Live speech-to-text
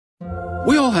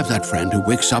We all have that friend who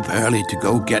wakes up early to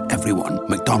go get everyone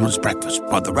McDonald's breakfast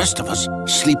while the rest of us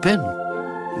sleep in.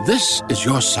 This is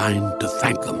your sign to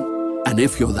thank them. And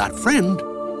if you're that friend,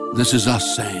 this is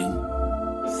us saying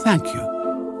thank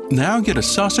you. Now get a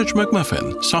sausage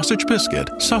McMuffin, sausage biscuit,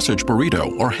 sausage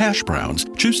burrito, or hash browns.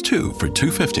 Choose 2 for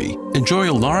 $2.50. Enjoy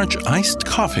a large iced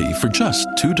coffee for just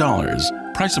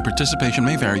 $2. Price and participation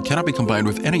may vary. Cannot be combined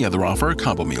with any other offer or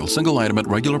combo meal. Single item at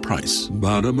regular price.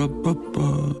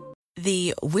 Ba-da-ba-ba-ba.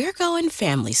 The We're Going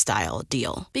Family Style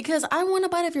deal. Because I want a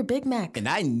bite of your Big Mac. And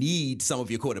I need some of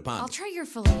your quarter pound. I'll try your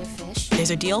filet of fish. There's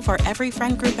a deal for every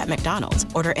friend group at McDonald's.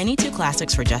 Order any 2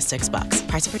 classics for just $6.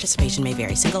 Price of participation may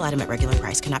vary. Single item at regular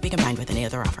price. Cannot be combined with any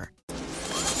other offer.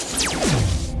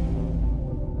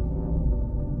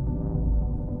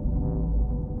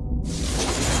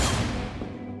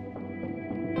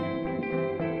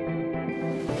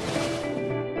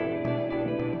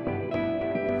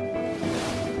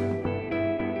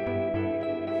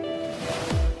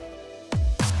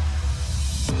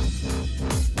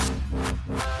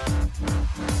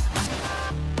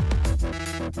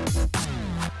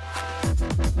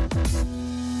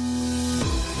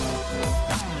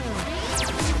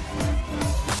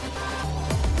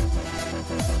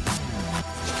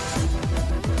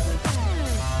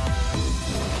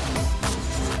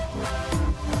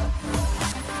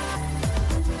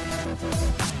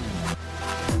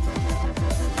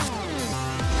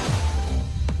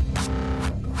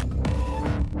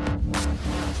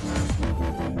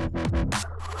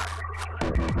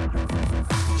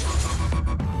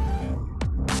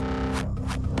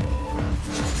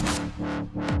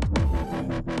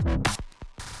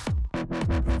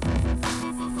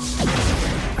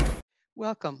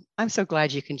 Welcome. I'm so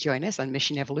glad you can join us on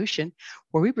Mission Evolution,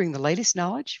 where we bring the latest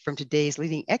knowledge from today's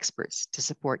leading experts to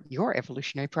support your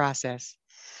evolutionary process.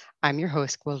 I'm your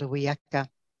host, Gwilda Wiyaka.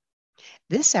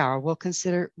 This hour, we'll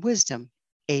consider wisdom,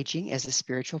 aging as a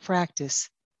spiritual practice.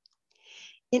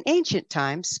 In ancient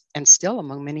times, and still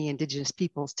among many indigenous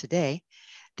peoples today,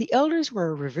 the elders were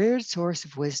a revered source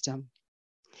of wisdom.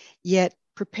 Yet,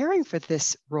 preparing for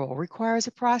this role requires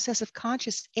a process of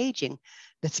conscious aging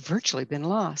that's virtually been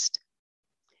lost.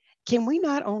 Can we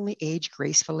not only age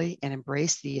gracefully and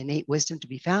embrace the innate wisdom to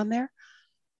be found there,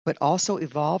 but also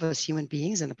evolve as human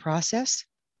beings in the process?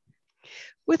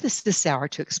 With us this hour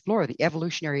to explore the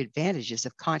evolutionary advantages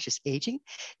of conscious aging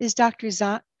is Dr.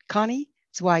 Connie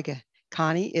Zweig.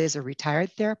 Connie is a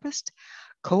retired therapist,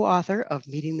 co-author of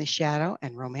Meeting the Shadow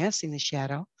and Romancing the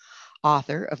Shadow,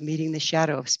 author of Meeting the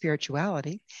Shadow of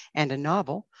Spirituality, and a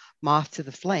novel, Moth to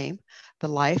the Flame, The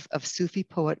Life of Sufi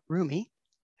Poet Rumi.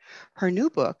 Her new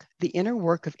book, The Inner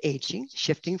Work of Aging,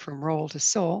 Shifting from Role to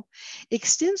Soul,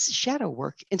 extends shadow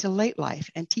work into late life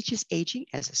and teaches aging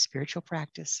as a spiritual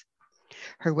practice.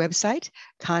 Her website,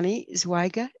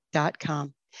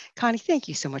 ConnieZweig.com. Connie, thank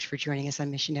you so much for joining us on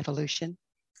Mission Evolution.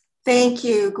 Thank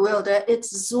you, Gwilda. It's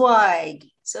Zweig.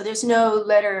 So there's no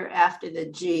letter after the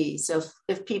G. So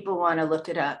if people want to look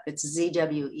it up, it's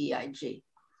Zweig.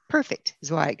 Perfect,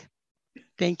 Zweig.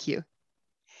 Thank you.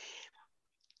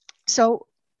 So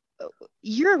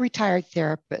you're a retired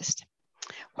therapist.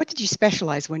 What did you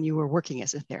specialize when you were working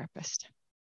as a therapist?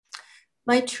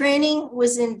 My training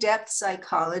was in depth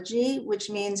psychology,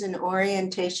 which means an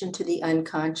orientation to the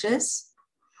unconscious.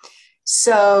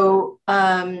 So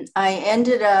I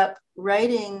ended up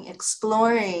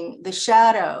exploring the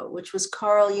shadow, which was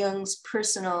Carl Jung's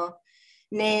personal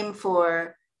name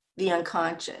for the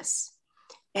unconscious.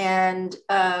 And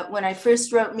when I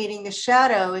first wrote Meeting the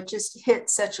Shadow, it just hit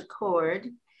such a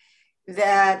chord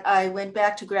that I went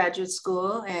back to graduate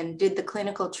school and did the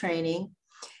clinical training.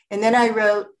 And then I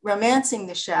wrote Romancing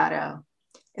the Shadow.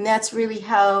 And that's really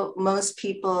how most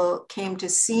people came to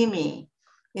see me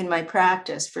in my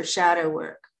practice for shadow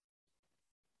work.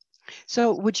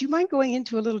 So would you mind going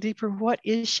into a little deeper? What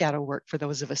is shadow work for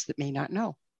those of us that may not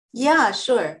know? Yeah,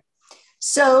 sure.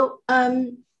 So,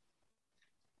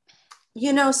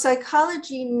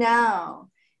 psychology now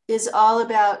is all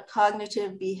about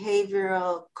cognitive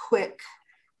behavioral quick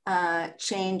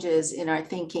changes in our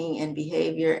thinking and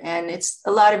behavior. And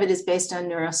a lot of it is based on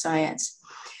neuroscience.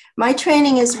 My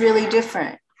training is really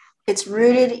different. It's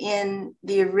rooted in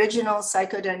the original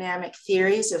psychodynamic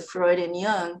theories of Freud and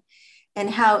Jung, and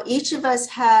how each of us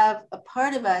have a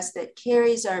part of us that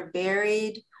carries our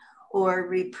buried or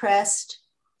repressed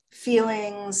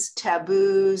feelings,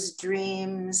 taboos,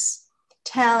 dreams,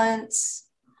 talents,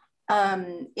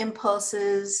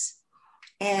 impulses,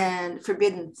 and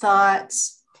forbidden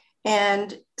thoughts.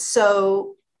 And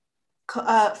so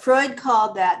Freud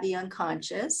called that the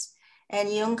unconscious,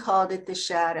 and Jung called it the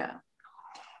shadow.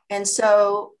 And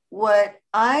so what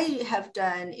I have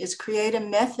done is create a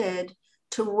method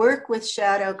to work with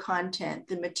shadow content,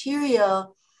 the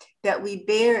material that we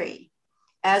bury.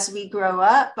 As we grow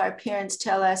up, our parents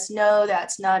tell us, no,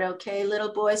 that's not okay.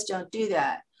 Little boys don't do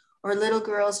that, or little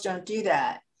girls don't do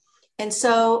that. And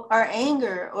so our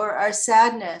anger or our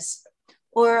sadness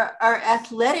or our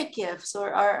athletic gifts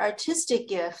or our artistic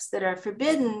gifts that are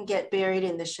forbidden get buried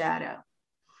in the shadow.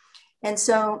 And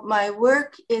so my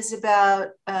work is about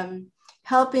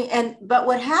helping. But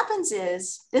what happens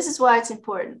is, this is why it's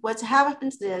important. What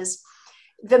happens is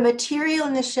the material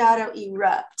in the shadow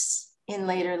erupts in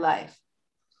later life.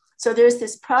 So there's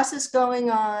this process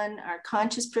going on. Our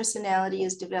conscious personality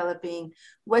is developing.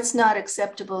 What's not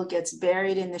acceptable gets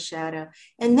buried in the shadow.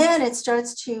 And then it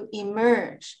starts to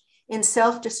emerge in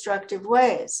self-destructive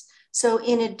ways. So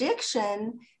in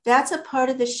addiction, that's a part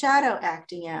of the shadow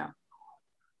acting out.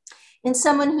 In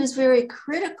someone who's very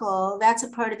critical, that's a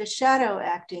part of the shadow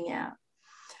acting out.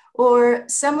 Or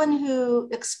someone who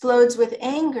explodes with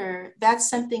anger, that's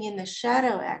something in the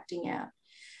shadow acting out.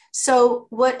 So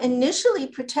what initially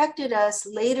protected us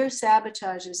later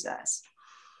sabotages us.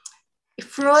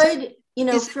 Freud,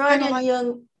 Freud and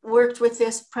Jung worked with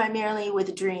this primarily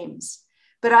with dreams,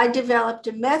 but I developed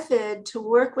a method to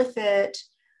work with it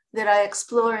that I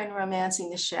explore in Romancing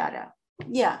the Shadow.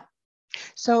 Yeah.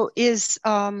 So is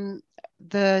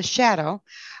the shadow,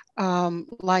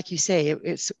 like you say,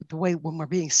 it's the way when we're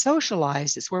being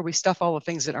socialized, it's where we stuff all the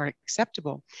things that aren't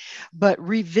acceptable. But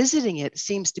revisiting it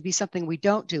seems to be something we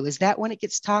don't do. Is that when it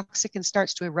gets toxic and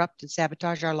starts to erupt and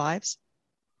sabotage our lives?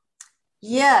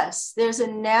 Yes, there's a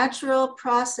natural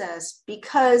process,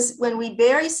 because when we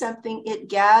bury something, it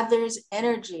gathers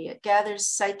energy, it gathers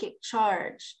psychic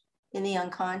charge in the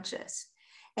unconscious.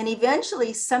 And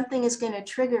eventually something is going to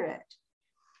trigger it.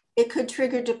 It could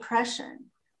trigger depression.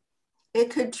 It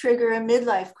could trigger a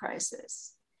midlife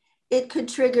crisis. It could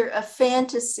trigger a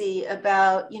fantasy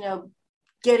about,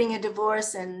 getting a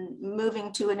divorce and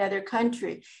moving to another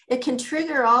country. It can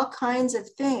trigger all kinds of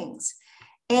things,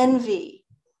 envy.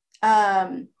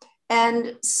 And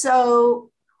so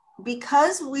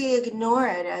because we ignore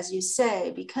it, as you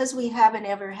say, because we haven't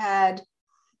ever had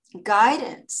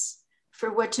guidance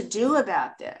for what to do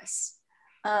about this,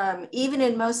 even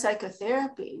in most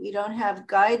psychotherapy, we don't have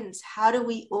guidance. How do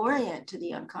we orient to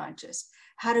the unconscious?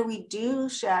 How do we do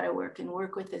shadow work and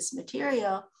work with this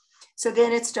material? So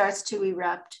then it starts to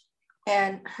erupt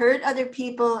and hurt other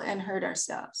people and hurt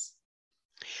ourselves.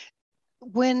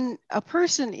 When a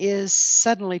person is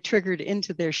suddenly triggered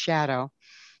into their shadow,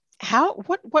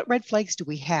 what red flags do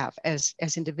we have as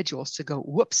individuals to go,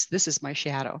 whoops, this is my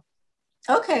shadow?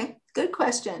 Okay, good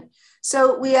question.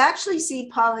 So we actually see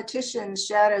politicians'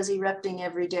 shadows erupting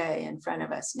every day in front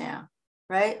of us now,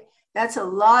 right? That's a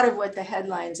lot of what the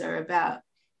headlines are about.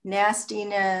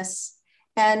 Nastiness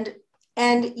and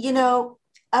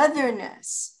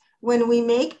otherness. When we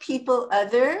make people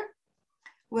other,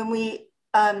 when we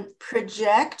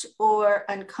project or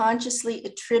unconsciously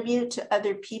attribute to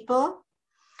other people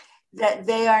that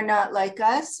they are not like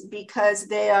us because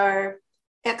they are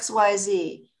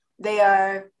XYZ. They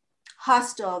are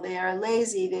hostile, they are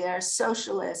lazy, they are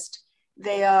socialist,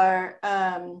 they are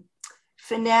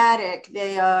fanatic,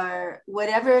 they are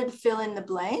whatever, fill in the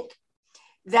blank.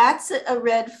 That's a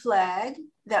red flag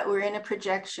that we're in a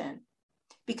projection,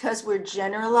 because we're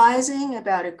generalizing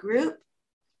about a group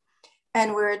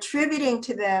and we're attributing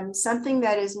to them something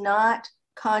that is not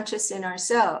conscious in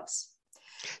ourselves.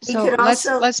 So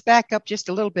let's back up just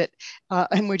a little bit.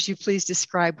 And would you please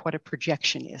describe what a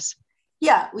projection is?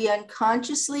 Yeah, we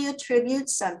unconsciously attribute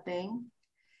something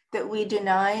that we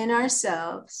deny in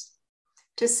ourselves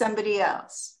to somebody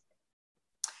else.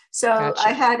 So gotcha.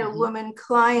 I had a woman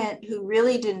client who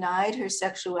really denied her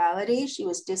sexuality. She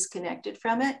was disconnected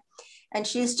from it. And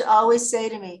she used to always say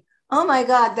to me, oh my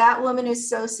God, that woman is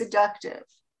so seductive,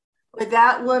 or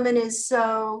that woman is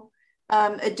so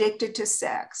addicted to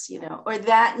sex, or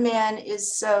that man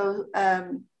is so,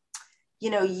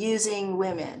 using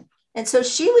women. And so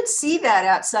she would see that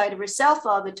outside of herself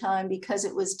all the time because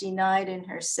it was denied in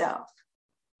herself.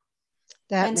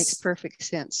 That makes perfect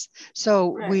sense.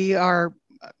 So right. We are,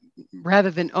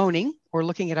 rather than owning or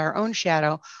looking at our own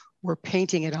shadow, we're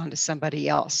painting it onto somebody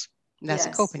else. And that's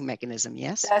a coping mechanism,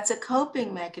 yes? That's a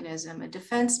coping mechanism, a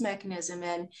defense mechanism.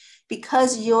 And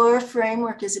because your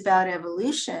framework is about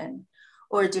evolution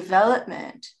or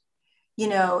development,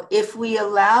 if we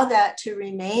allow that to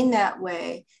remain that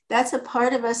way, that's a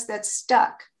part of us that's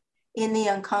stuck in the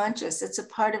unconscious. It's a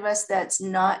part of us that's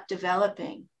not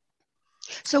developing.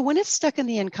 So when it's stuck in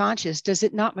the unconscious, does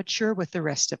it not mature with the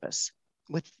rest of us,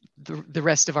 with the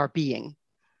rest of our being?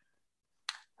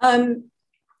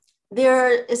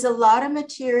 there is a lot of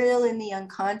material in the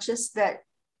unconscious that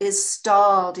is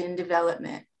stalled in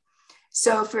development.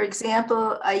 So, for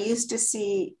example, I used to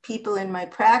see people in my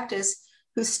practice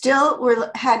who still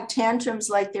had tantrums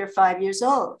like they're 5 years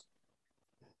old.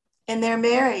 And they're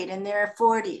married in their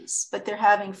 40s, but they're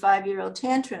having 5-year-old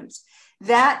tantrums.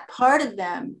 That part of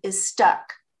them is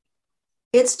stuck.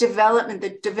 Its development,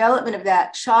 the development of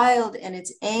that child and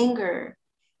its anger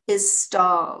is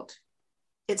stalled.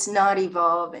 It's not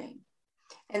evolving.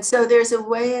 And so there's a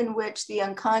way in which the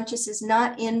unconscious is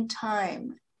not in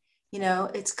time. You know,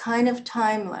 it's kind of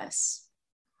timeless.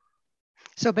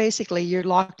 So basically, you're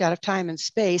locked out of time and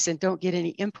space and don't get any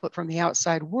input from the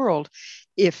outside world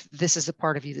if this is a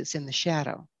part of you that's in the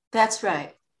shadow. That's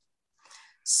right.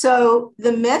 So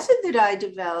the method that I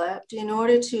developed in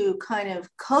order to kind of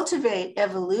cultivate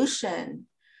evolution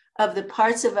of the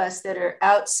parts of us that are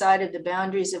outside of the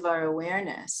boundaries of our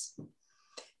awareness,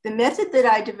 the method that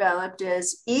I developed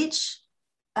is each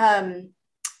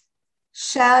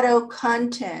shadow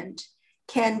content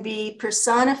can be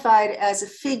personified as a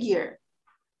figure.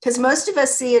 Because most of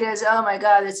us see it as, oh my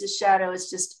God, it's a shadow.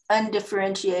 It's just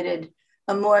undifferentiated,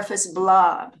 amorphous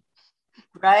blob,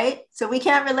 right? So we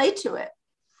can't relate to it.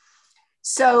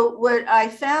 So what I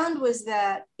found was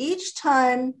that each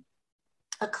time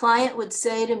a client would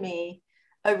say to me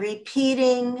a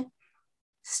repeating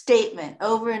statement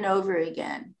over and over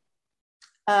again,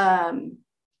 and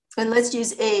let's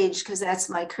use age because that's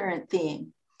my current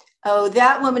theme. Oh,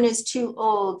 that woman is too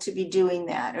old to be doing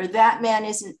that, or that man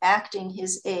isn't acting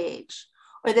his age,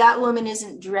 or that woman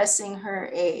isn't dressing her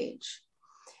age.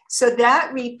 So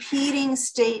that repeating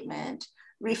statement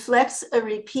reflects a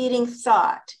repeating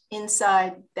thought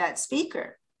inside that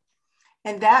speaker.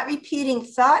 And that repeating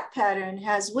thought pattern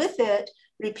has with it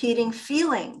repeating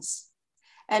feelings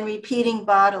and repeating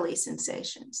bodily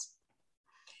sensations.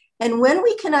 And when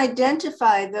we can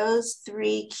identify those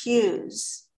three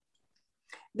cues,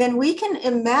 then we can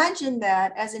imagine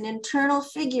that as an internal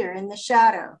figure in the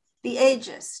shadow, the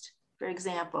ageist, for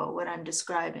example, what I'm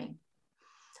describing.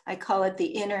 I call it the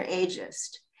inner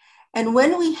ageist. And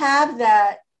when we have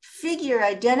that figure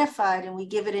identified and we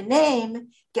give it a name,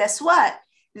 guess what?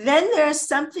 Then there's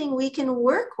something we can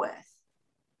work with.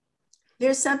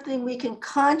 There's something we can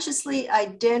consciously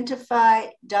identify,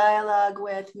 dialogue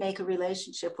with, make a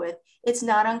relationship with. It's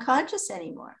not unconscious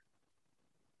anymore.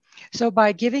 So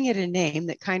by giving it a name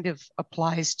that kind of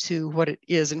applies to what it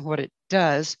is and what it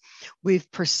does, we've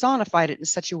personified it in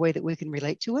such a way that we can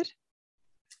relate to it?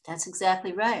 That's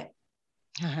exactly right.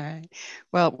 All right.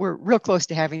 Well, we're real close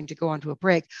to having to go on to a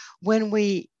break. When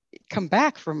we come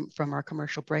back from our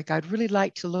commercial break, I'd really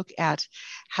like to look at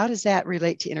how does that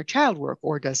relate to inner child work,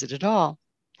 or does it at all?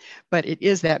 But it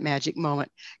is that magic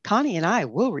moment. Connie and I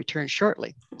will return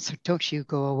shortly, so don't you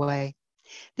go away.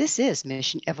 This is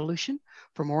Mission Evolution.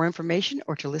 For more information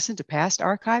or to listen to past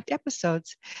archived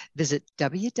episodes, visit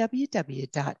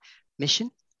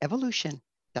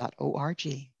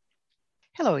www.missionevolution.org.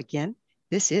 Hello again.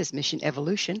 This is Mission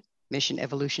Evolution,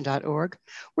 missionevolution.org.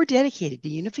 We're dedicated to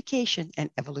unification and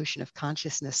evolution of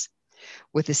consciousness.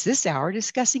 With us this hour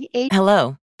discussing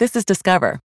Hello, this is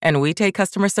Discover, and we take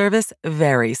customer service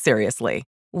very seriously.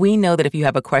 We know that if you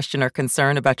have a question or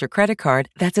concern about your credit card,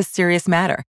 that's a serious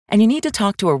matter, and you need to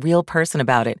talk to a real person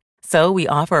about it. So we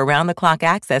offer around-the-clock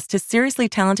access to seriously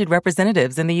talented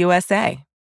representatives in the USA.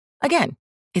 Again,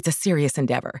 it's a serious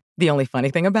endeavor. The only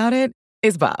funny thing about it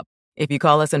is Bob. If you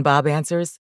call us and Bob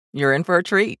answers, you're in for a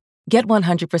treat. Get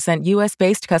 100%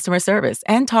 US-based customer service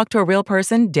and talk to a real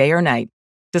person day or night.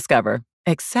 Discover.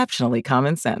 Exceptionally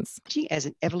common sense. As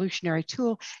an evolutionary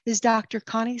tool is Dr.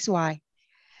 Connie Zweig.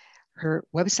 Her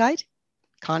website,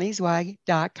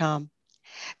 conniezweig.com.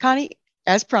 Connie,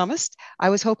 as promised, I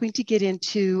was hoping to get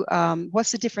into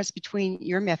what's the difference between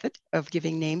your method of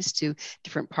giving names to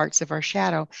different parts of our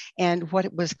shadow and what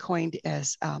it was coined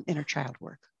as inner child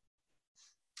work.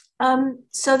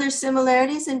 So there's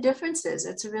similarities and differences.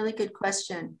 It's a really good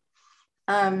question.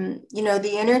 The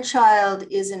inner child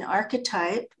is an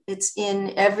archetype. It's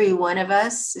in every one of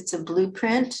us. It's a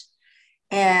blueprint.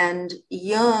 And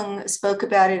Jung spoke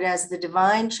about it as the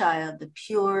divine child, the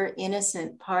pure,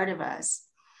 innocent part of us.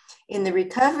 In the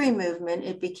recovery movement,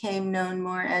 it became known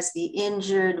more as the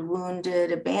injured,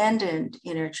 wounded, abandoned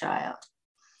inner child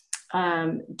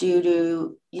due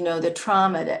to, the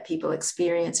trauma that people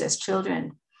experience as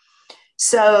children.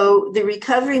 So the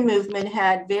recovery movement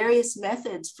had various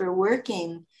methods for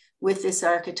working with this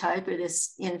archetype or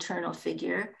this internal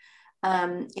figure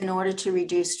in order to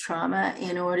reduce trauma,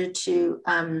 in order to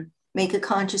make a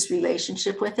conscious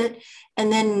relationship with it,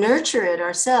 and then nurture it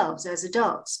ourselves as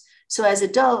adults. So as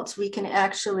adults, we can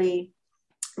actually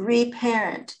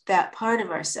reparent that part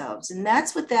of ourselves. And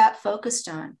that's what that focused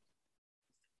on.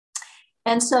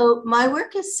 And so my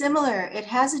work is similar. It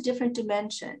has a different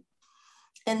dimension.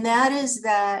 And that is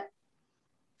that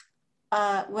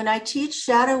when I teach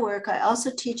shadow work, I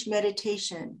also teach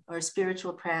meditation or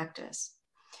spiritual practice.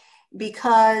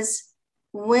 Because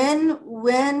when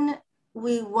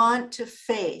we want to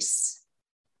face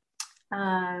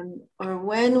or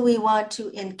when we want to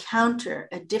encounter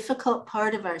a difficult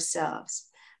part of ourselves,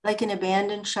 like an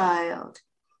abandoned child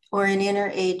or an inner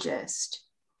ageist,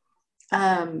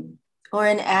 or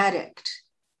an addict,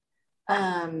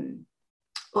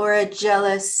 or a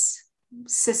jealous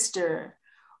sister,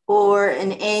 or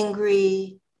an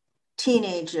angry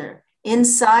teenager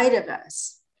inside of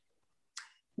us,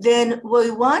 then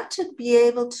we want to be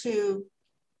able to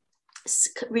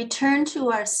return to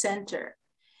our center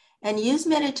and use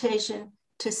meditation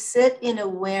to sit in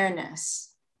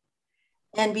awareness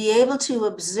and be able to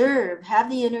observe, have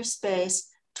the inner space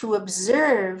to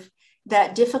observe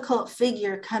that difficult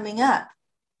figure coming up.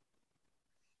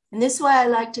 And this is why I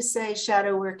like to say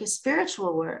shadow work is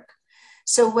spiritual work.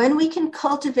 So when we can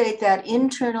cultivate that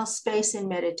internal space in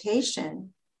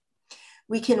meditation,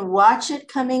 we can watch it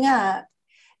coming up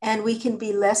and we can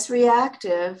be less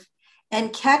reactive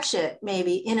and catch it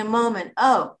maybe in a moment.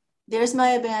 Oh, there's my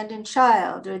abandoned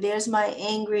child, or there's my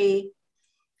angry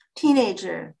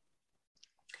teenager.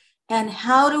 And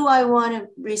how do I want to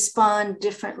respond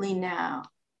differently now?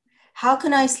 How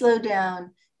can I slow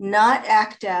down, not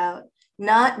act out,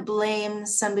 not blame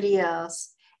somebody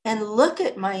else, and look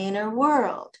at my inner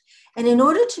world? And in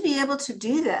order to be able to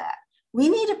do that, we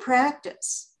need a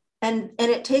practice. And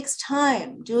it takes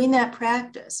time doing that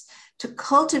practice to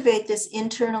cultivate this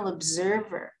internal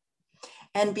observer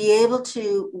and be able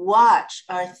to watch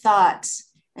our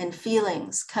thoughts and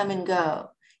feelings come and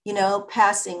go,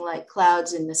 passing like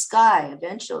clouds in the sky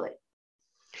eventually.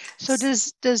 So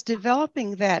does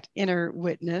developing that inner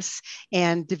witness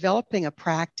and developing a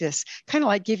practice kind of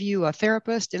like give you a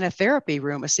therapist in a therapy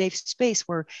room, a safe space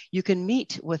where you can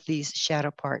meet with these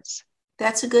shadow parts?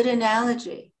 That's a good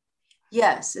analogy.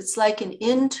 Yes, it's like an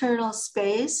internal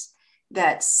space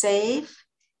that's safe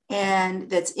and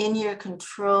that's in your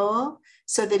control,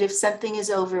 so that if something is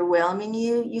overwhelming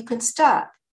you, you can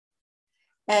stop.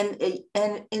 And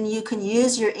you can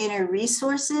use your inner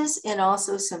resources and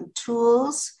also some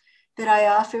tools that I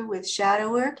offer with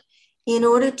shadow work in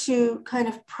order to kind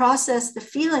of process the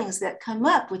feelings that come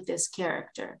up with this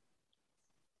character.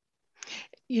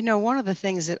 One of the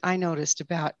things that I noticed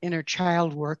about inner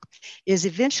child work is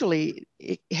eventually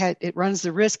it runs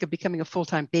the risk of becoming a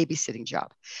full-time babysitting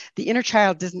job. The inner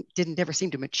child didn't ever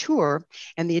seem to mature,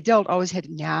 and the adult always had,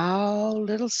 now,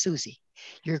 little Susie,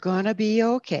 you're going to be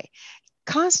okay.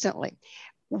 Constantly.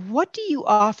 What do you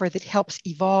offer that helps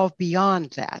evolve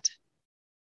beyond that?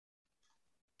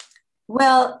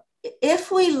 Well,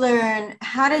 if we learn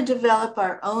how to develop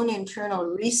our own internal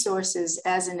resources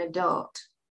as an adult,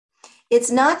 it's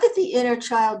not that the inner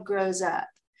child grows up,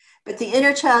 but the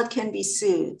inner child can be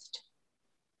soothed.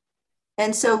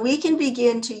 And so we can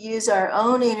begin to use our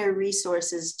own inner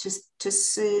resources to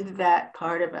soothe that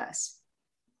part of us.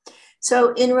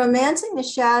 So in Romancing the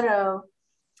Shadow,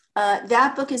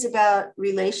 that book is about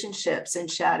relationships and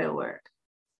shadow work.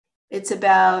 It's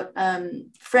about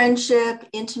friendship,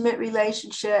 intimate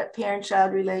relationship,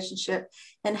 parent-child relationship,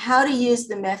 and how to use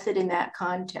the method in that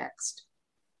context.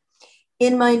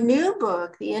 In my new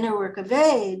book, The Inner Work of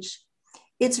Age,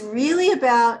 it's really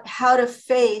about how to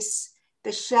face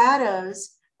the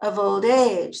shadows of old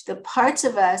age, the parts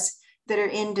of us that are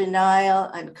in denial,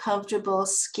 uncomfortable,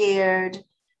 scared,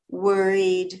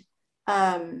 worried,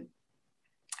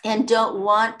 and don't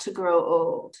want to grow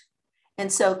old,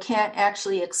 and so can't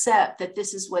actually accept that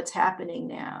this is what's happening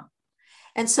now.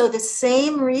 And so the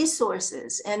same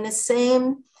resources and the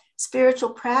same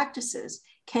spiritual practices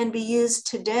can be used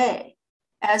today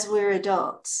as we're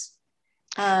adults.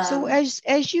 So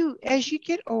as you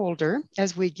get older,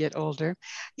 as we get older,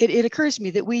 it occurs to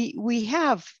me that we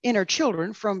have inner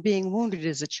children from being wounded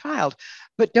as a child,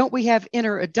 but don't we have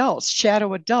inner adults,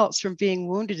 shadow adults from being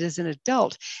wounded as an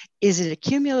adult? Is it a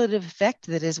cumulative effect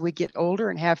that as we get older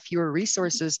and have fewer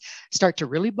resources, start to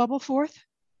really bubble forth?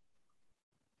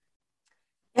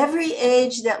 Every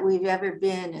age that we've ever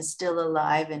been is still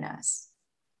alive in us.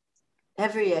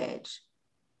 Every age.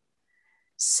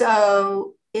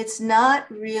 So it's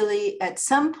not really, at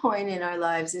some point in our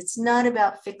lives, it's not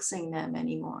about fixing them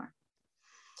anymore.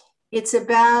 It's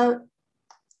about,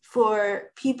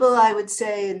 for people, I would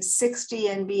say in 60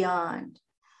 and beyond,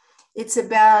 it's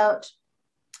about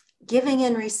giving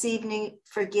and receiving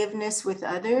forgiveness with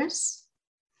others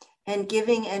and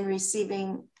giving and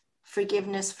receiving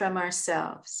forgiveness from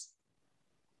ourselves.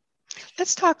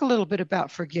 Let's talk a little bit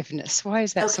about forgiveness. Why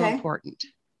is that so important?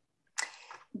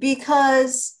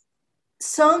 Because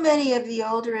so many of the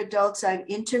older adults I've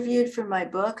interviewed for my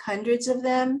book, hundreds of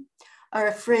them, are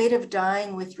afraid of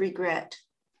dying with regret.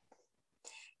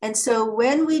 And so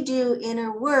when we do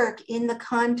inner work in the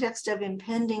context of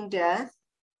impending death,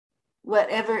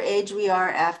 whatever age we are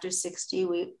after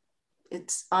 60,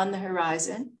 it's on the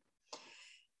horizon,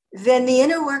 then the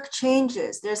inner work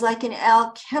changes. There's like an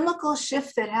alchemical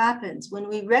shift that happens when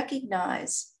we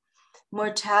recognize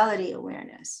mortality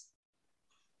awareness.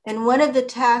 And one of the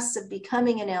tasks of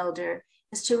becoming an elder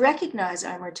is to recognize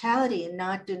our mortality and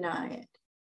not deny it.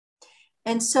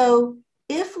 And so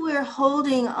if we're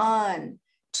holding on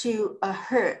to a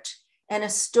hurt and a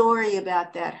story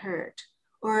about that hurt,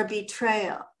 or a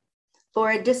betrayal,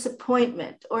 or a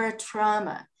disappointment, or a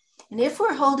trauma, and if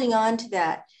we're holding on to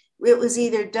that, it was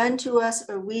either done to us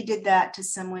or we did that to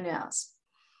someone else,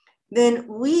 then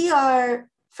we are,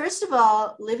 first of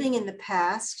all, living in the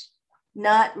past,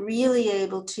 not really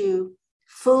able to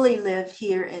fully live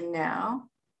here and now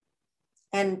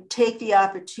and take the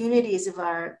opportunities of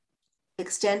our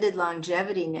extended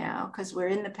longevity now because we're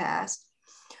in the past.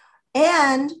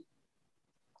 And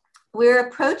we're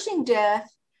approaching death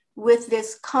with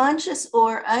this conscious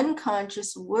or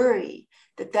unconscious worry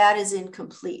that that is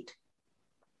incomplete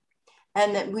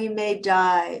and that we may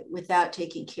die without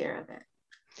taking care of it.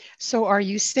 So are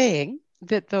you saying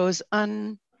that those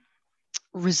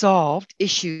unresolved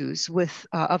issues with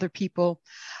other people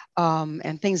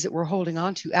and things that we're holding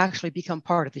on to actually become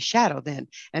part of the shadow then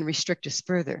and restrict us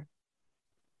further?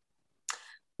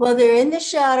 Well, they're in the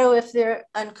shadow if they're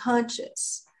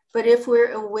unconscious, but if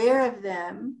we're aware of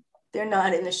them, they're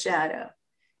not in the shadow.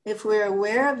 If we're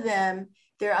aware of them,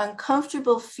 they're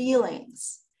uncomfortable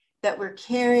feelings that we're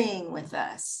carrying with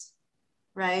us,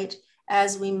 right,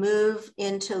 as we move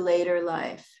into later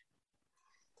life.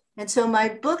 And so my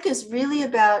book is really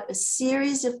about a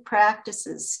series of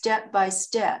practices, step by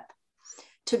step,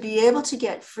 to be able to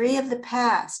get free of the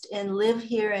past and live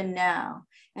here and now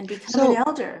and become an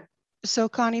elder. So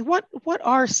Connie, what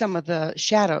are some of the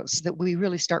shadows that we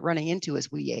really start running into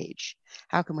as we age?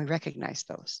 How can we recognize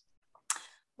those?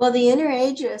 Well, the inner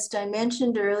ageist I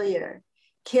mentioned earlier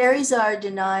carries our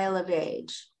denial of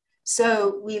age.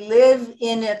 So we live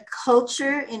in a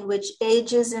culture in which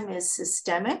ageism is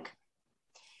systemic.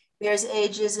 There's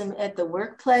ageism at the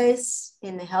workplace,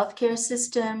 in the healthcare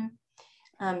system,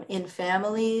 in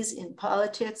families, in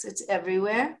politics, it's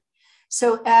everywhere.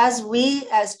 So as we,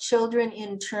 as children,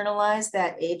 internalize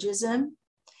that ageism,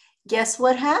 guess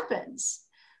what happens?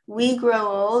 We grow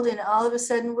old and all of a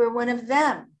sudden we're one of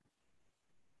them,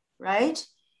 right?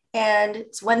 And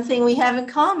it's one thing we have in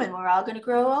common, we're all going to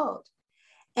grow old.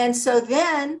 And so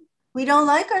then we don't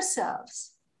like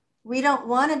ourselves. We don't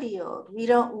want to be old. We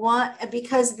don't want,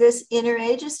 because this inner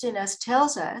ageist in us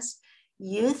tells us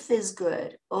youth is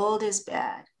good, old is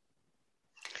bad.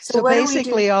 So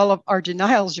basically all of our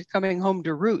denials are coming home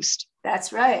to roost.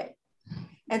 That's right.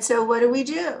 And so what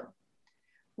do?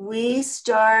 We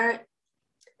start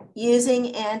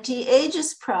using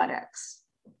anti-ageist products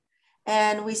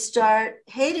and we start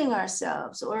hating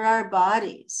ourselves or our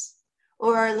bodies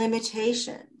or our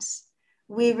limitations.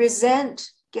 We resent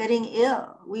getting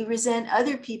ill. We resent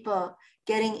other people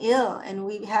getting ill and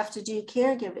we have to do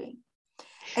caregiving.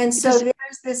 And so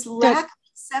there's this lack of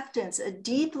acceptance, a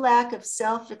deep lack of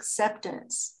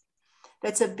self-acceptance.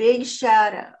 That's a big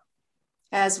shadow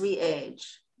as we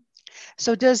age.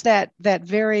 So does that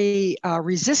very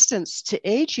resistance to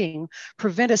aging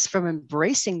prevent us from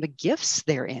embracing the gifts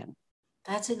therein?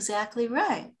 That's exactly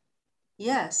right.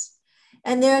 Yes.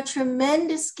 And there are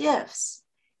tremendous gifts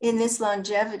in this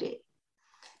longevity.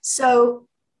 So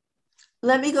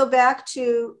let me go back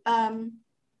to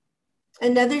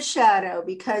another shadow,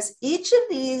 because each of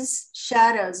these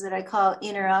shadows that I call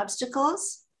inner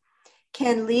obstacles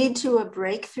can lead to a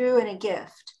breakthrough and a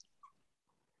gift.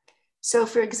 So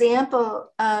for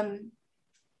example,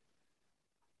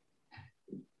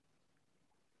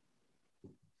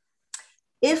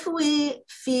 if we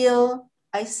feel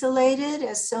isolated,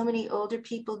 as so many older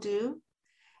people do,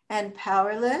 and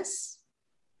powerless,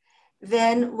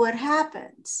 then what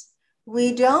happens?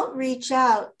 We don't reach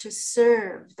out to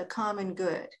serve the common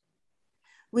good.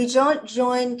 We don't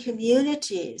join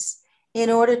communities in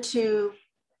order to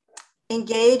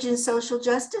engage in social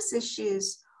justice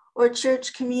issues or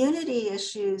church community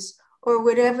issues or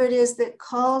whatever it is that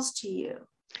calls to you.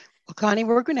 Well, Connie,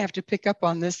 we're going to have to pick up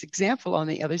on this example on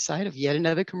the other side of yet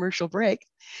another commercial break.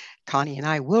 Connie and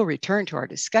I will return to our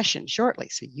discussion shortly,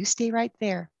 so you stay right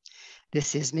there.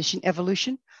 This is Mission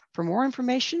Evolution. For more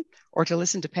information or to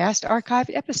listen to past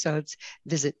archived episodes,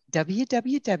 visit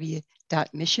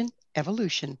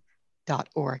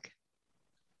www.missionevolution.org.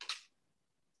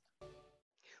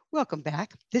 Welcome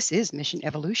back. This is Mission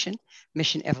Evolution,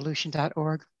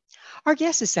 missionevolution.org. Our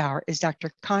guest this hour is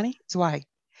Dr. Connie Zweig.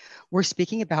 We're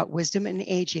speaking about wisdom and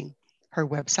aging. Her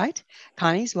website,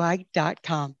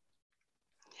 conniezweig.com.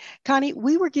 Connie,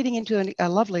 we were getting into a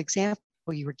lovely example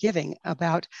you were giving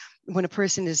about when a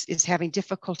person is having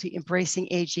difficulty embracing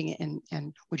aging,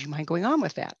 and would you mind going on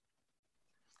with that?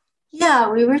 Yeah,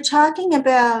 we were talking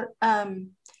about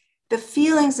the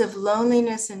feelings of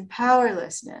loneliness and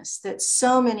powerlessness that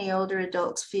so many older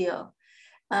adults feel,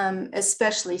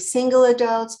 especially single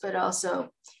adults, but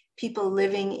also people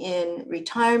living in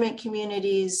retirement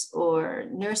communities or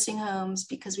nursing homes,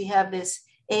 because we have this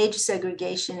age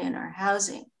segregation in our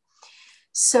housing.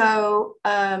 So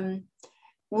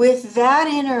with that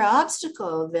inner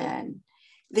obstacle, then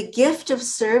the gift of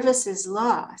service is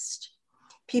lost.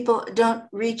 People don't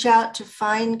reach out to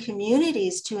find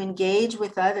communities to engage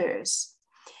with others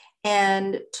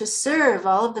and to serve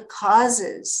all of the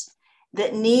causes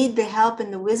that need the help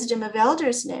and the wisdom of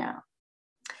elders now.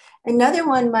 Another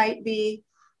one might be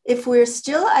if we're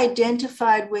still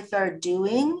identified with our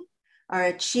doing, our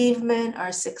achievement,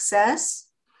 our success,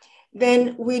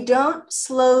 then we don't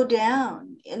slow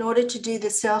down in order to do the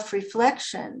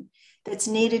self-reflection that's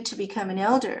needed to become an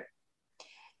elder.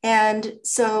 And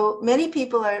so many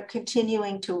people are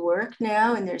continuing to work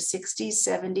now in their 60s,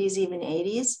 70s, even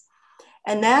 80s.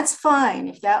 And that's fine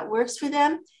if that works for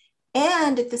them.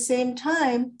 And at the same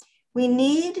time, we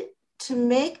need to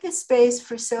make the space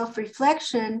for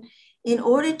self-reflection in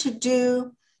order to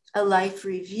do a life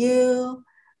review,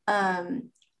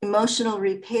 emotional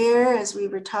repair, as we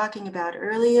were talking about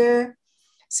earlier,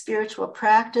 spiritual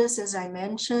practice, as I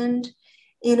mentioned,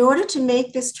 in order to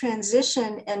make this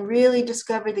transition and really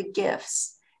discover the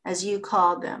gifts, as you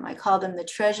called them. I call them the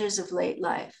treasures of late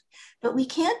life. But we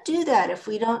can't do that if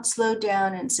we don't slow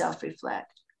down and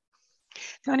self-reflect.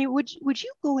 Connie, would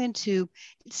you go into,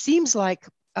 it seems like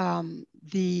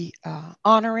the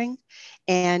honoring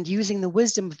and using the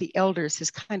wisdom of the elders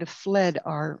has kind of fled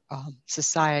our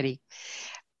society.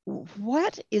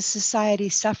 What is society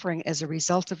suffering as a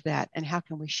result of that, and how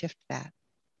can we shift that?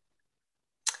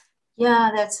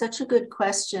 Yeah, that's such a good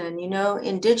question. You know,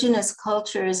 indigenous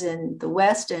cultures in the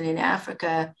West and in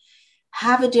Africa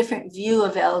have a different view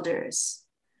of elders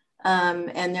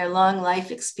and their long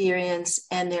life experience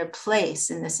and their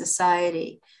place in the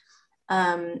society.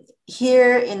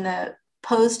 Here in the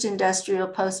post-industrial,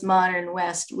 postmodern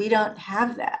West, we don't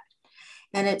have that.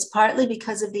 And it's partly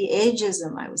because of the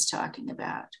ageism I was talking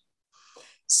about.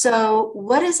 So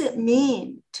what does it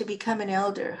mean to become an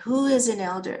elder? Who is an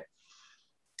elder?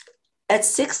 At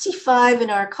 65 in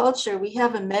our culture, we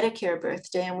have a Medicare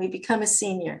birthday and we become a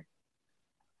senior.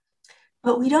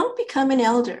 But we don't become an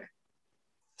elder,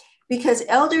 because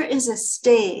elder is a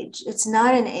stage. It's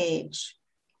not an age.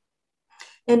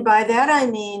 And by that, I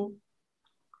mean,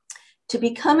 to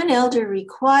become an elder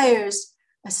requires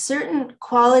a certain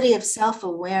quality of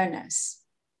self-awareness,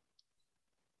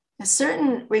 a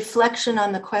certain reflection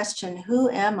on the question, who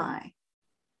am I?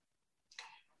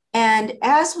 And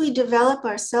as we develop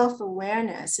our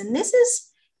self-awareness, and this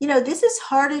is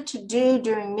harder to do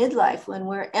during midlife when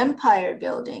we're empire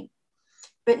building,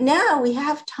 but now we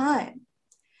have time.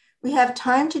 We have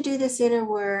time to do this inner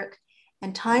work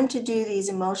and time to do these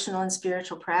emotional and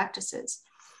spiritual practices.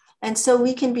 And so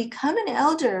we can become an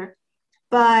elder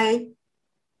by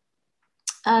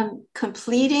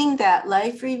completing that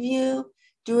life review,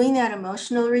 doing that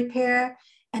emotional repair,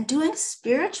 and doing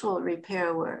spiritual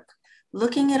repair work,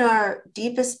 looking at our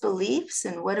deepest beliefs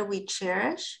and what do we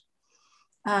cherish?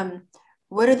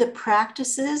 What are the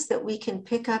practices that we can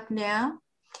pick up now?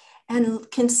 And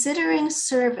considering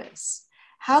service.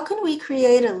 How can we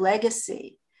create a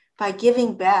legacy by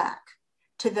giving back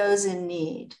to those in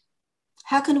need?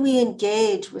 How can we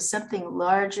engage with something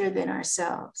larger than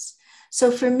ourselves? So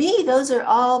for me, those are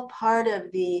all part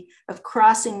of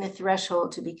crossing the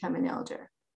threshold to become an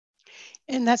elder.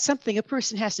 And that's something a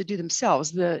person has to do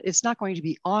themselves. It's not going to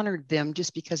be honored them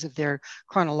just because of their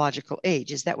chronological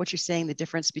age. Is that what you're saying, the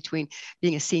difference between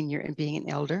being a senior and being an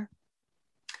elder?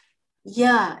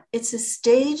 Yeah, it's a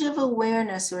stage of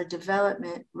awareness or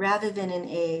development rather than an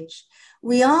age.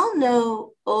 We all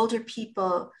know older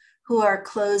people who are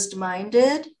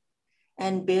closed-minded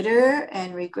and bitter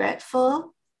and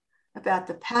regretful about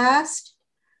the past.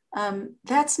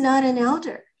 That's not an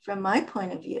elder from my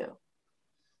point of view.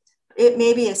 It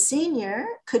may be a senior,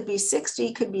 could be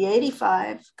 60, could be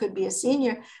 85, could be a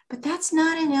senior, but that's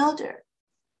not an elder.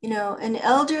 You know, an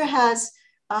elder has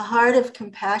a heart of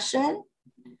compassion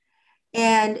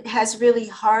and has really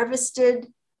harvested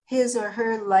his or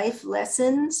her life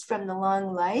lessons from the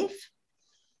long life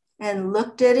and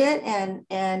looked at it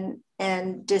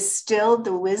and distilled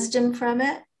the wisdom from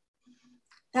it.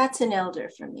 That's an elder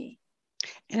for me.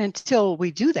 And until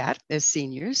we do that as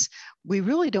seniors, we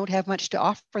really don't have much to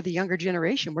offer the younger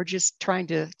generation. We're just trying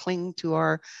to cling to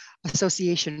our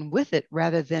association with it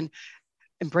rather than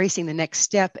embracing the next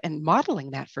step and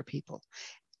modeling that for people.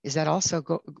 Is that also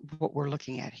what we're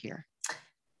looking at here?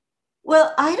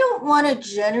 Well, I don't want to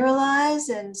generalize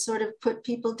and sort of put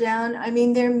people down. I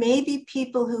mean, there may be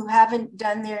people who haven't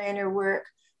done their inner work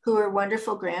who are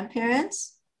wonderful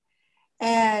grandparents.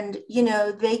 And, you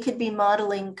know, they could be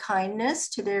modeling kindness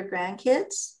to their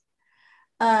grandkids.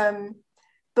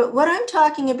 But what I'm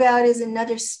talking about is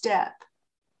another step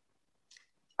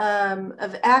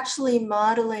of actually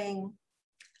modeling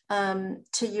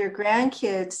to your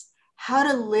grandkids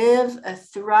how to live a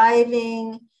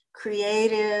thriving,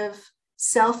 creative,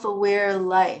 self-aware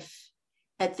life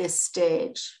at this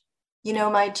stage. You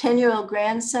know, my 10-year-old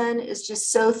grandson is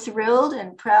just so thrilled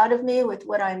and proud of me with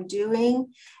what I'm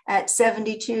doing at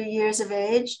 72 years of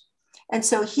age. And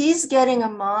so he's getting a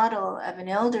model of an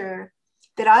elder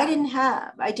that I didn't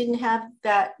have. I didn't have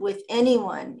that with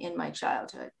anyone in my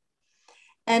childhood.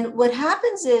 And what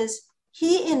happens is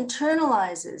he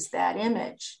internalizes that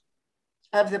image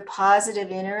of the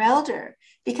positive inner elder,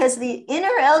 because the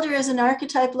inner elder is an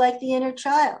archetype like the inner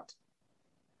child.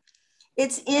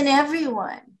 It's in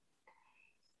everyone.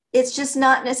 It's just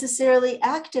not necessarily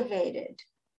activated.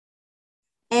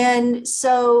 And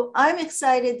so I'm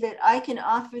excited that I can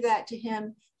offer that to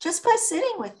him just by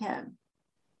sitting with him.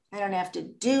 I don't have to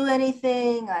do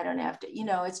anything. I don't have to, you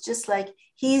know, it's just like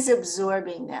he's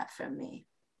absorbing that from me.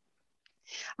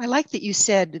 I like that you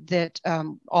said that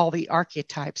all the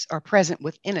archetypes are present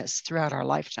within us throughout our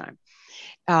lifetime.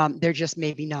 They're just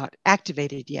maybe not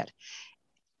activated yet.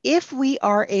 If we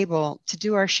are able to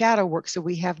do our shadow work so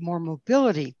we have more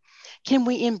mobility, can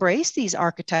we embrace these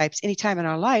archetypes anytime in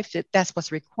our life that's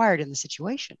what's required in the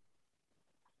situation?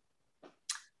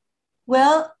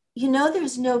 Well, you know,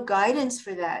 there's no guidance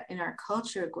for that in our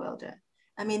culture, Gwilda.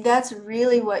 I mean, that's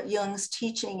really what Jung's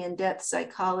teaching in depth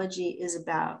psychology is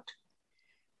about.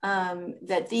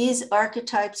 That these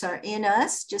archetypes are in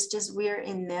us just as we're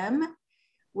in them,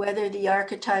 whether the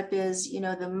archetype is, you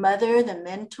know, the mother, the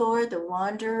mentor, the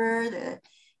wanderer, the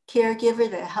caregiver,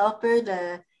 the helper,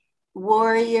 the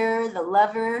warrior, the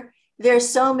lover. There's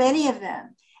so many of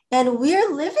them, and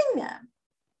we're living them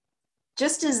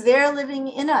just as they're living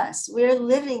in us. We're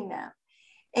living them.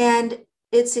 And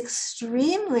it's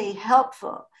extremely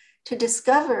helpful to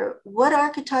discover what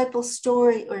archetypal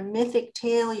story or mythic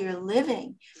tale you're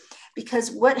living.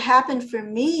 Because what happened for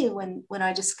me when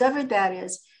I discovered that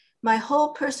is my whole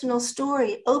personal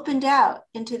story opened out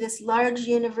into this large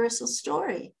universal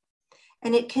story,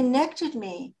 and it connected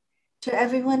me to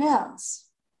everyone else.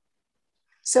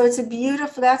 So that's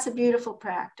a beautiful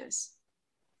practice.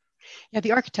 Yeah,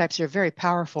 the archetypes are a very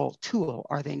powerful tool,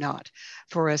 are they not?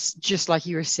 For us, just like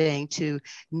you were saying, to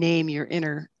name your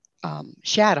inner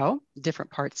shadow,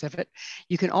 different parts of it.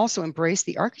 You can also embrace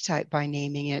the archetype by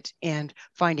naming it and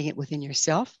finding it within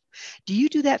yourself. Do you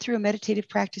do that through a meditative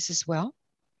practice as well?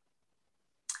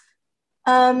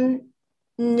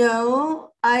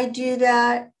 No, I do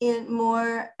that in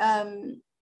more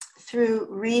through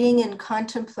reading and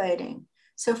contemplating.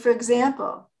 So for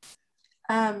example,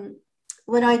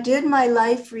 when I did my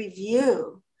life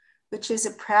review, which is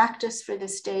a practice for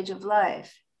this stage of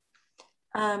life,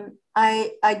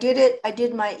 I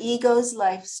did my ego's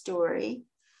life story,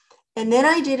 and then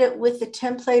I did it with the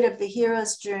template of the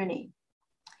hero's journey.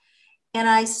 And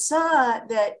I saw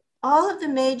that all of the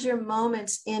major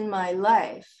moments in my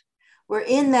life were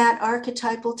in that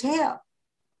archetypal tale.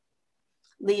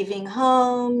 Leaving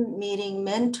home, meeting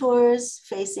mentors,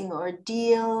 facing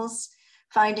ordeals,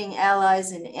 finding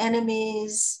allies and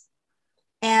enemies.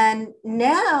 And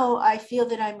now I feel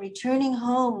that I'm returning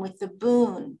home with the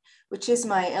boon, which is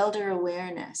my elder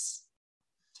awareness.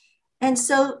 And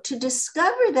so to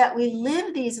discover that we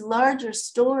live these larger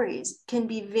stories can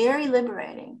be very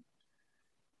liberating.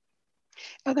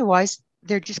 Otherwise,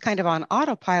 they're just kind of on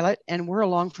autopilot and we're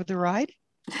along for the ride.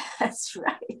 That's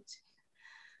right.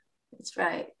 That's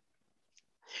right.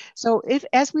 So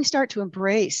as we start to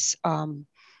embrace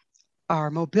our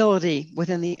mobility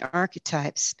within the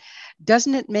archetypes,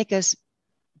 doesn't it make us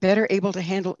better able to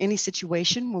handle any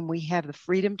situation when we have the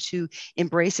freedom to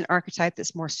embrace an archetype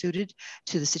that's more suited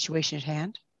to the situation at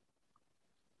hand?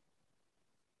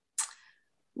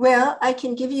 Well, I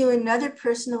can give you another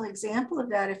personal example of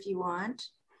that if you want.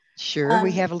 Sure.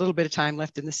 We have a little bit of time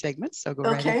left in the segment, so go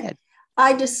right ahead.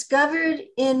 I discovered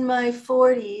in my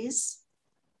 40s,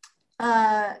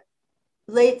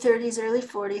 late 30s, early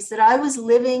 40s, that I was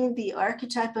living the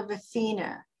archetype of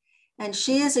Athena. And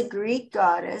she is a Greek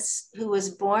goddess who was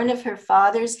born of her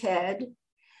father's head,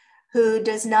 who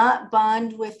does not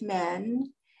bond with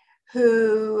men,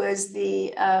 who is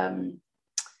the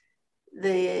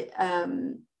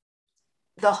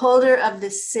holder of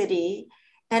the city.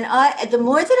 And the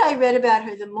more that I read about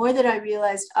her, the more that I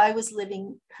realized I was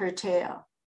living her tale.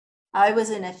 I was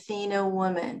an Athena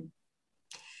woman.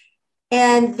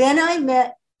 And then I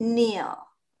met Neil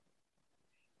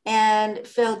and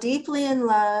fell deeply in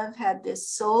love, had this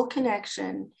soul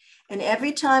connection. And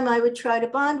every time I would try to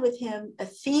bond with him,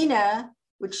 Athena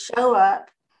would show up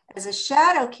as a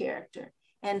shadow character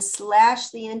and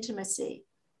slash the intimacy.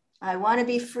 I want to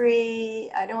be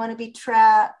free. I don't want to be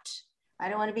trapped. I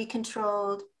don't want to be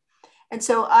controlled. And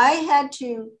so I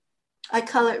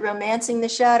call it romancing the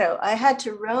shadow. I had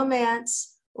to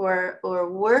romance or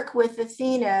work with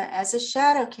Athena as a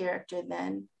shadow character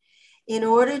then, in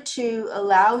order to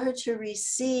allow her to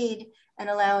recede and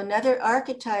allow another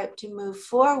archetype to move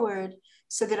forward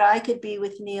so that I could be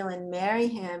with Neil and marry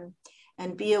him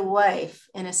and be a wife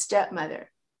and a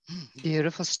stepmother.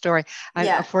 Beautiful story.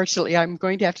 Unfortunately, I'm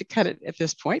going to have to cut it at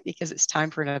this point because it's time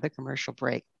for another commercial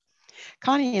break.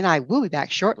 Connie and I will be back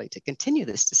shortly to continue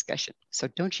this discussion, so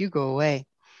don't you go away.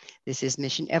 This is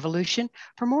Mission Evolution.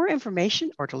 For more information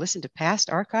or to listen to past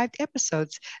archived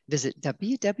episodes, visit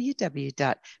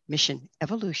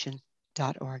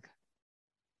www.missionevolution.org.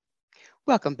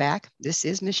 Welcome back. This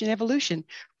is Mission Evolution,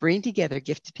 bringing together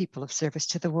gifted people of service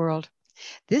to the world.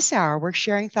 This hour, we're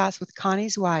sharing thoughts with Connie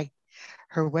Zweig.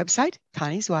 Her website,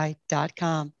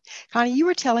 conniezweig.com. Connie, you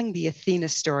were telling the Athena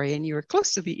story and you were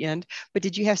close to the end, but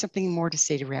did you have something more to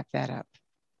say to wrap that up?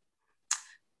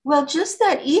 Well, just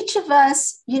that each of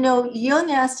us,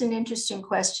 Jung asked an interesting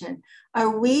question.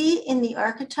 Are we in the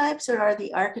archetypes or are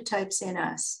the archetypes in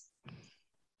us?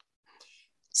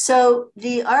 So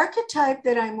the archetype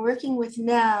that I'm working with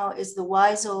now is the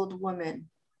wise old woman.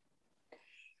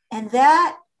 And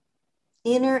that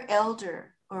inner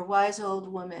elder or wise old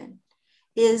woman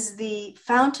is the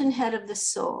fountainhead of the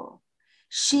soul.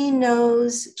 She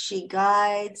knows, she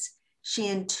guides, she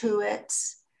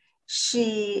intuits,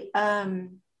 she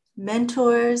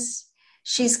mentors,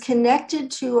 she's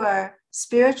connected to our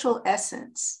spiritual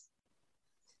essence.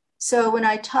 So when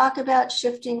I talk about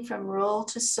shifting from role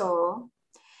to soul,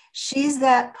 she's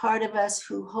that part of us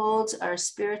who holds our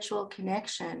spiritual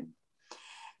connection.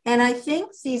 And I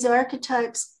think these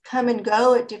archetypes come and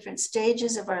go at different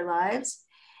stages of our lives,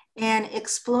 and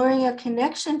exploring a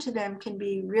connection to them can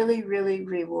be really, really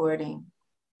rewarding.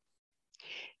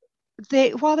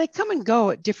 While they come and go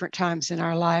at different times in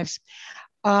our lives,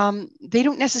 they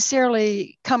don't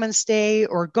necessarily come and stay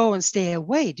or go and stay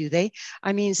away, do they?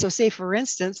 I mean, so say, for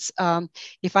instance,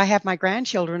 if I have my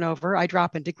grandchildren over, I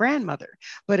drop into grandmother.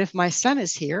 But if my son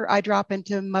is here, I drop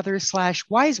into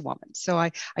mother/wise woman. So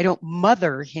I don't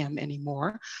mother him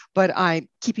anymore, but I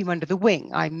keep him under the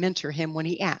wing. I mentor him when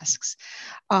he asks.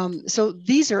 So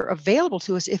these are available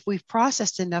to us if we've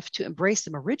processed enough to embrace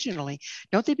them originally.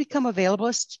 Don't they become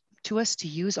available to us to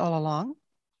use all along?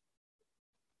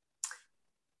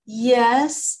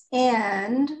 Yes,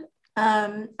 and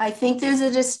I think there's a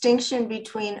distinction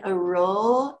between a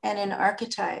role and an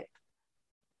archetype.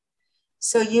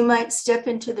 So you might step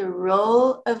into the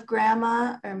role of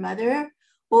grandma or mother,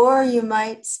 or you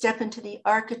might step into the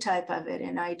archetype of it.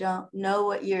 And I don't know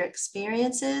what your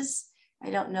experience is.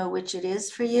 I don't know which it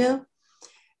is for you.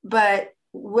 But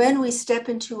when we step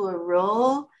into a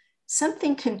role,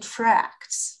 something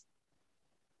contracts.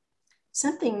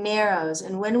 Something narrows.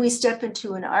 And when we step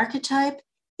into an archetype,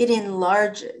 it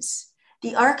enlarges.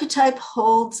 The archetype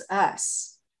holds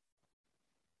us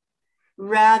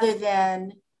rather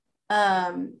than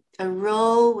a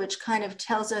role which kind of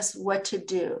tells us what to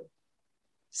do.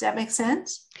 Does that make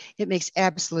sense? It makes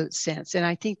absolute sense. And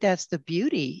I think that's the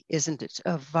beauty, isn't it,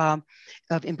 of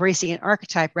embracing an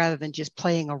archetype rather than just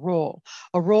playing a role.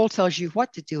 A role tells you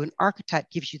what to do. An archetype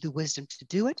gives you the wisdom to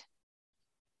do it.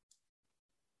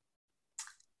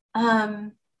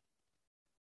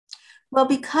 Well,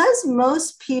 because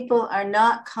most people are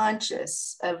not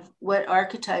conscious of what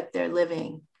archetype they're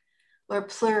living, or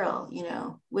plural,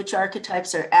 which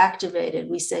archetypes are activated.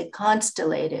 We say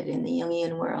constellated in the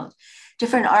Jungian world.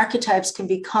 Different archetypes can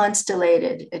be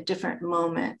constellated at different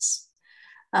moments.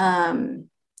 But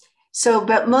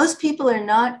most people are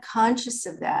not conscious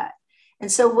of that.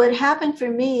 And so what happened for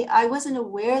me, I wasn't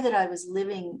aware that I was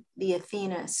living the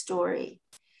Athena story.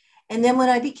 And then when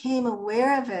I became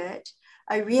aware of it,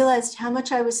 I realized how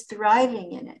much I was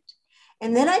thriving in it.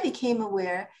 And then I became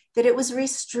aware that it was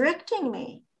restricting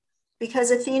me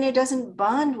because Athena doesn't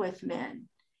bond with men.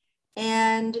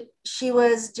 And she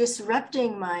was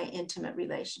disrupting my intimate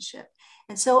relationship.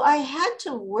 And so I had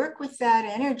to work with that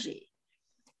energy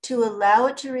to allow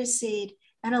it to recede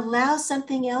and allow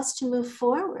something else to move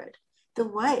forward, the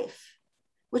wife,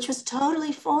 which was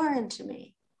totally foreign to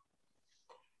me.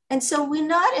 And so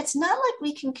it's not like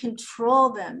we can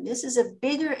control them. This is a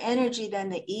bigger energy than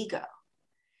the ego.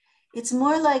 It's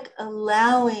more like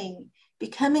allowing,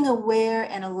 becoming aware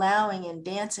and allowing and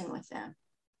dancing with them.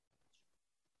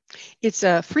 It's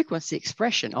a frequency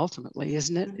expression ultimately,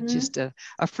 isn't it? Mm-hmm. Just a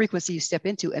frequency you step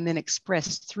into and then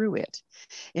express through it.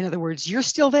 In other words, you're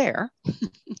still there,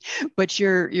 but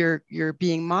you're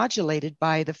being modulated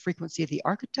by the frequency of the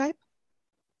archetype.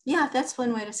 Yeah, that's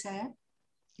one way to say it.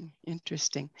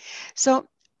 Interesting. So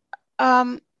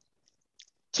how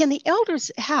can the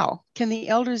elders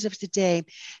of today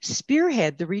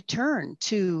spearhead the return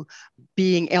to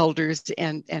being elders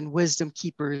and wisdom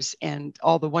keepers and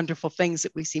all the wonderful things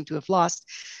that we seem to have lost?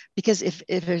 Because if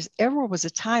there's ever was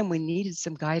a time we needed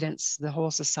some guidance, the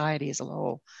whole society as a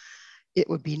whole, it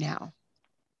would be now.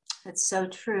 That's so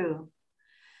true.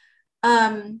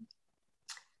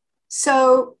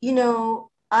 So,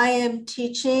 I am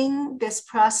teaching this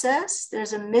process.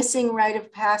 There's a missing rite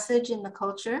of passage in the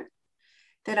culture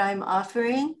that I'm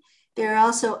offering. There are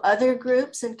also other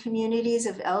groups and communities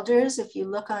of elders. If you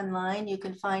look online, you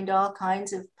can find all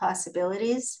kinds of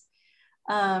possibilities.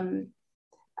 I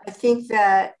think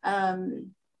that,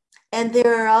 and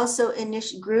there are also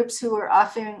groups who are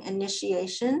offering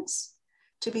initiations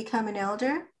to become an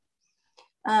elder.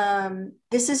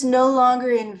 This is no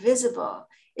longer invisible.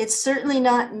 It's certainly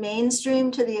not mainstream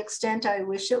to the extent I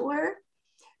wish it were,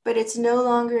 but it's no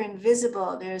longer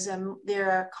invisible.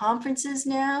 There are conferences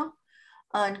now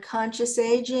on conscious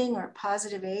aging or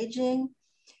positive aging.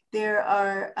 There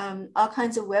are all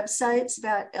kinds of websites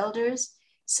about elders.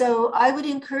 So I would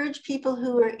encourage people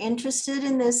who are interested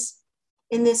in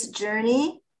this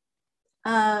journey.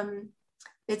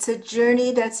 It's a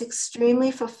journey that's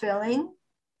extremely fulfilling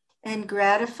and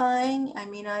gratifying. I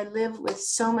mean, I live with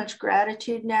so much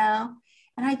gratitude now,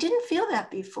 and I didn't feel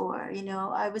that before.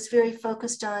 I was very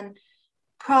focused on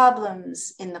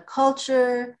problems in the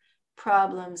culture,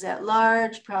 problems at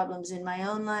large, problems in my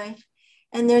own life.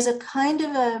 And there's a kind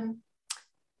of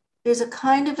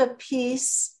a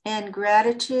peace and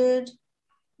gratitude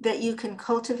that you can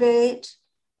cultivate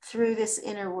through this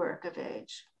inner work of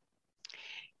age.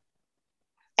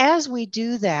 As we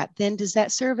do that, then does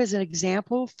that serve as an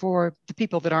example for the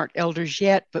people that aren't elders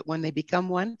yet, but when they become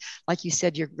one, like you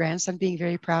said, your grandson being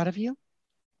very proud of you?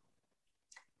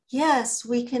 Yes,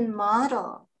 we can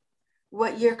model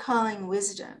what you're calling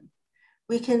wisdom.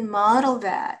 We can model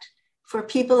that for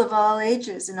people of all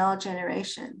ages and all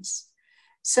generations.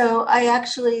 So I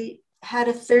actually had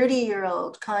a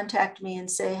 30-year-old contact me and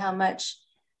say how much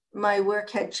my work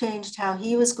had changed how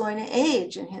he was going to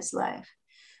age in his life.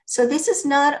 So this is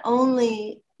not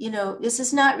only, this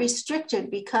is not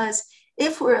restricted, because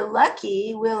if we're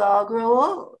lucky, we'll all grow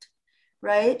old,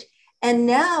 right? And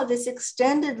now this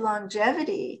extended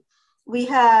longevity, we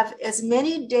have as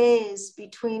many days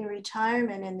between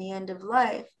retirement and the end of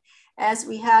life as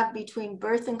we have between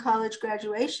birth and college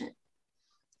graduation.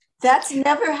 That's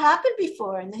never happened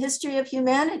before in the history of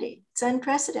humanity. It's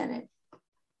unprecedented.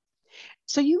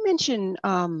 So you mentioned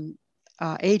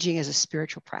aging as a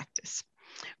spiritual practice.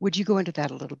 Would you go into that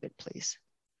a little bit, please?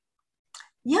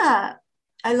 Yeah,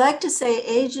 I like to say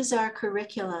age is our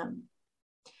curriculum.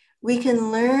 We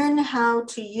can learn how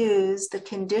to use the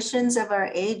conditions of our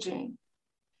aging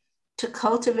to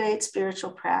cultivate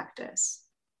spiritual practice.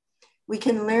 We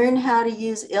can learn how to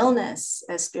use illness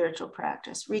as spiritual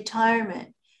practice,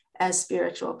 retirement as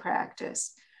spiritual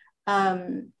practice,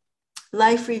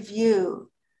 life review,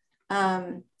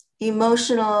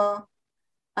 emotional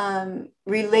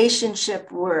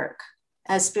relationship work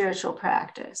as spiritual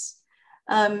practice.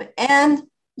 And,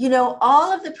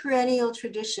 all of the perennial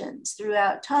traditions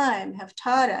throughout time have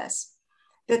taught us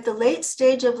that the late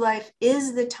stage of life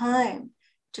is the time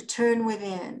to turn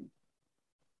within,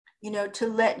 to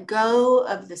let go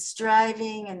of the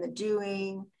striving and the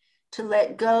doing, to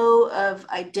let go of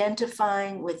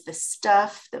identifying with the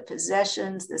stuff, the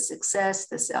possessions, the success,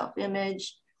 the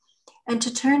self-image, and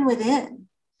to turn within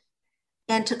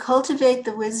and to cultivate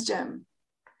the wisdom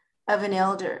of an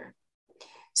elder.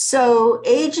 So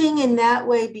aging in that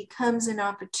way becomes an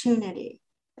opportunity,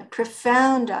 a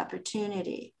profound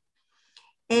opportunity.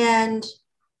 And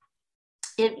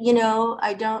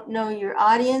I don't know your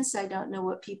audience, I don't know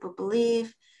what people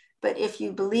believe, but if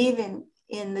you believe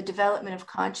in the development of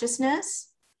consciousness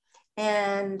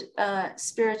and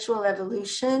spiritual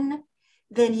evolution,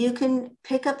 then you can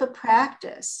pick up a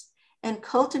practice and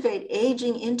cultivate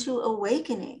aging into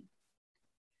awakening,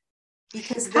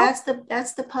 because that's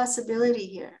the possibility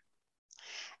here.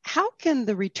 How can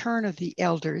the return of the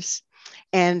elders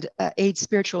and aid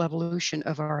spiritual evolution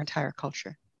of our entire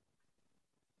culture?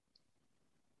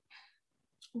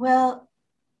 Well,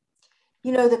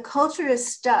 you know, the culture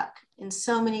is stuck in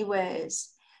so many ways.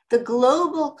 The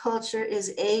global culture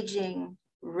is aging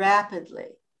rapidly.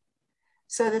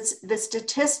 So that's, the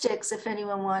statistics, if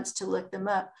anyone wants to look them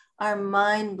up, are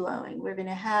mind-blowing. We're going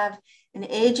to have an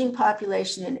aging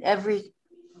population in every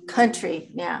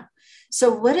country now.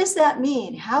 So what does that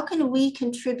mean? How can we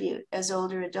contribute as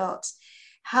older adults?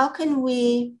 How can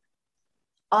we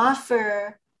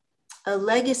offer a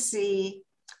legacy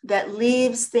that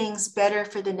leaves things better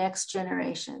for the next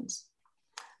generations?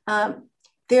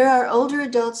 There are older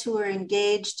adults who are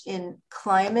engaged in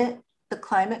the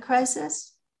climate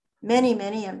crisis,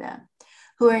 many of them,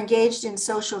 who are engaged in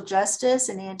social justice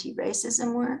and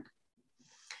anti-racism work,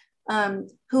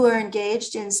 who are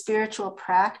engaged in spiritual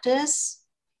practice,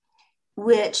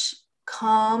 which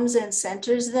calms and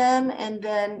centers them and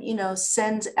then, you know,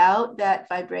 sends out that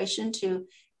vibration to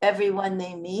everyone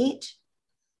they meet.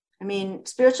 I mean,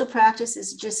 spiritual practice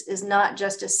is not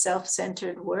just a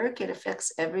self-centered work. It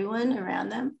affects everyone around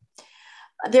them.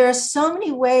 There are so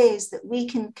many ways that we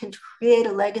can create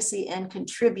a legacy and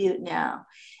contribute now.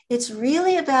 It's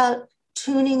really about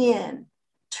tuning in,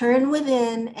 turn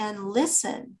within and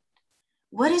listen.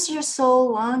 What is your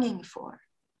soul longing for?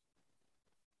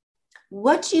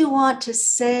 What do you want to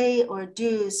say or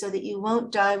do so that you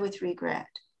won't die with regret?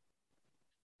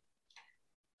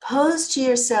 Pose to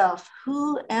yourself,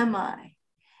 who am I?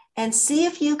 And see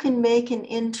if you can make an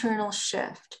internal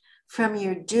shift from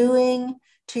your doing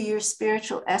to your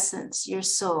spiritual essence, your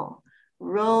soul,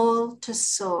 role to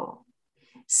soul.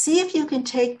 See if you can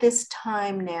take this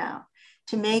time now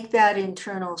to make that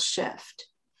internal shift.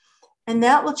 And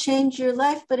that will change your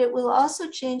life, but it will also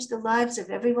change the lives of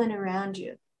everyone around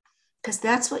you, because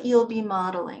that's what you'll be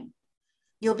modeling.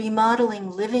 You'll be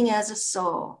modeling living as a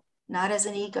soul, not as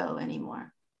an ego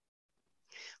anymore.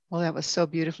 Well, that was so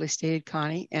beautifully stated,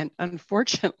 Connie. And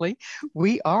unfortunately,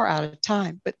 we are out of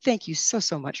time, but thank you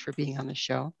so much for being on the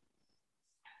show.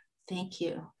 Thank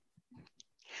you.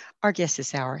 Our guest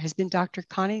this hour has been Dr.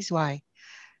 Connie Zweig,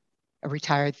 a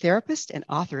retired therapist and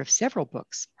author of several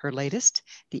books. Her latest,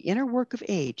 The Inner Work of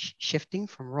Age, Shifting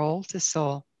from Role to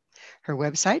Soul. Her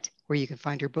website, where you can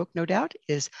find her book, no doubt,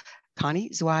 is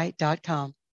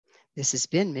conniezweig.com. This has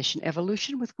been Mission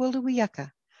Evolution with Gwilda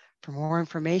Wiyaka. For more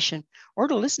information or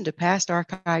to listen to past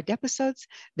archived episodes,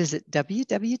 visit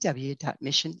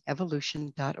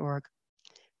www.missionevolution.org.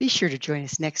 Be sure to join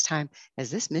us next time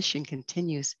as this mission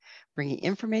continues, bringing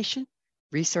information,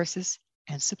 resources,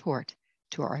 and support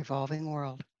to our evolving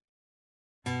world.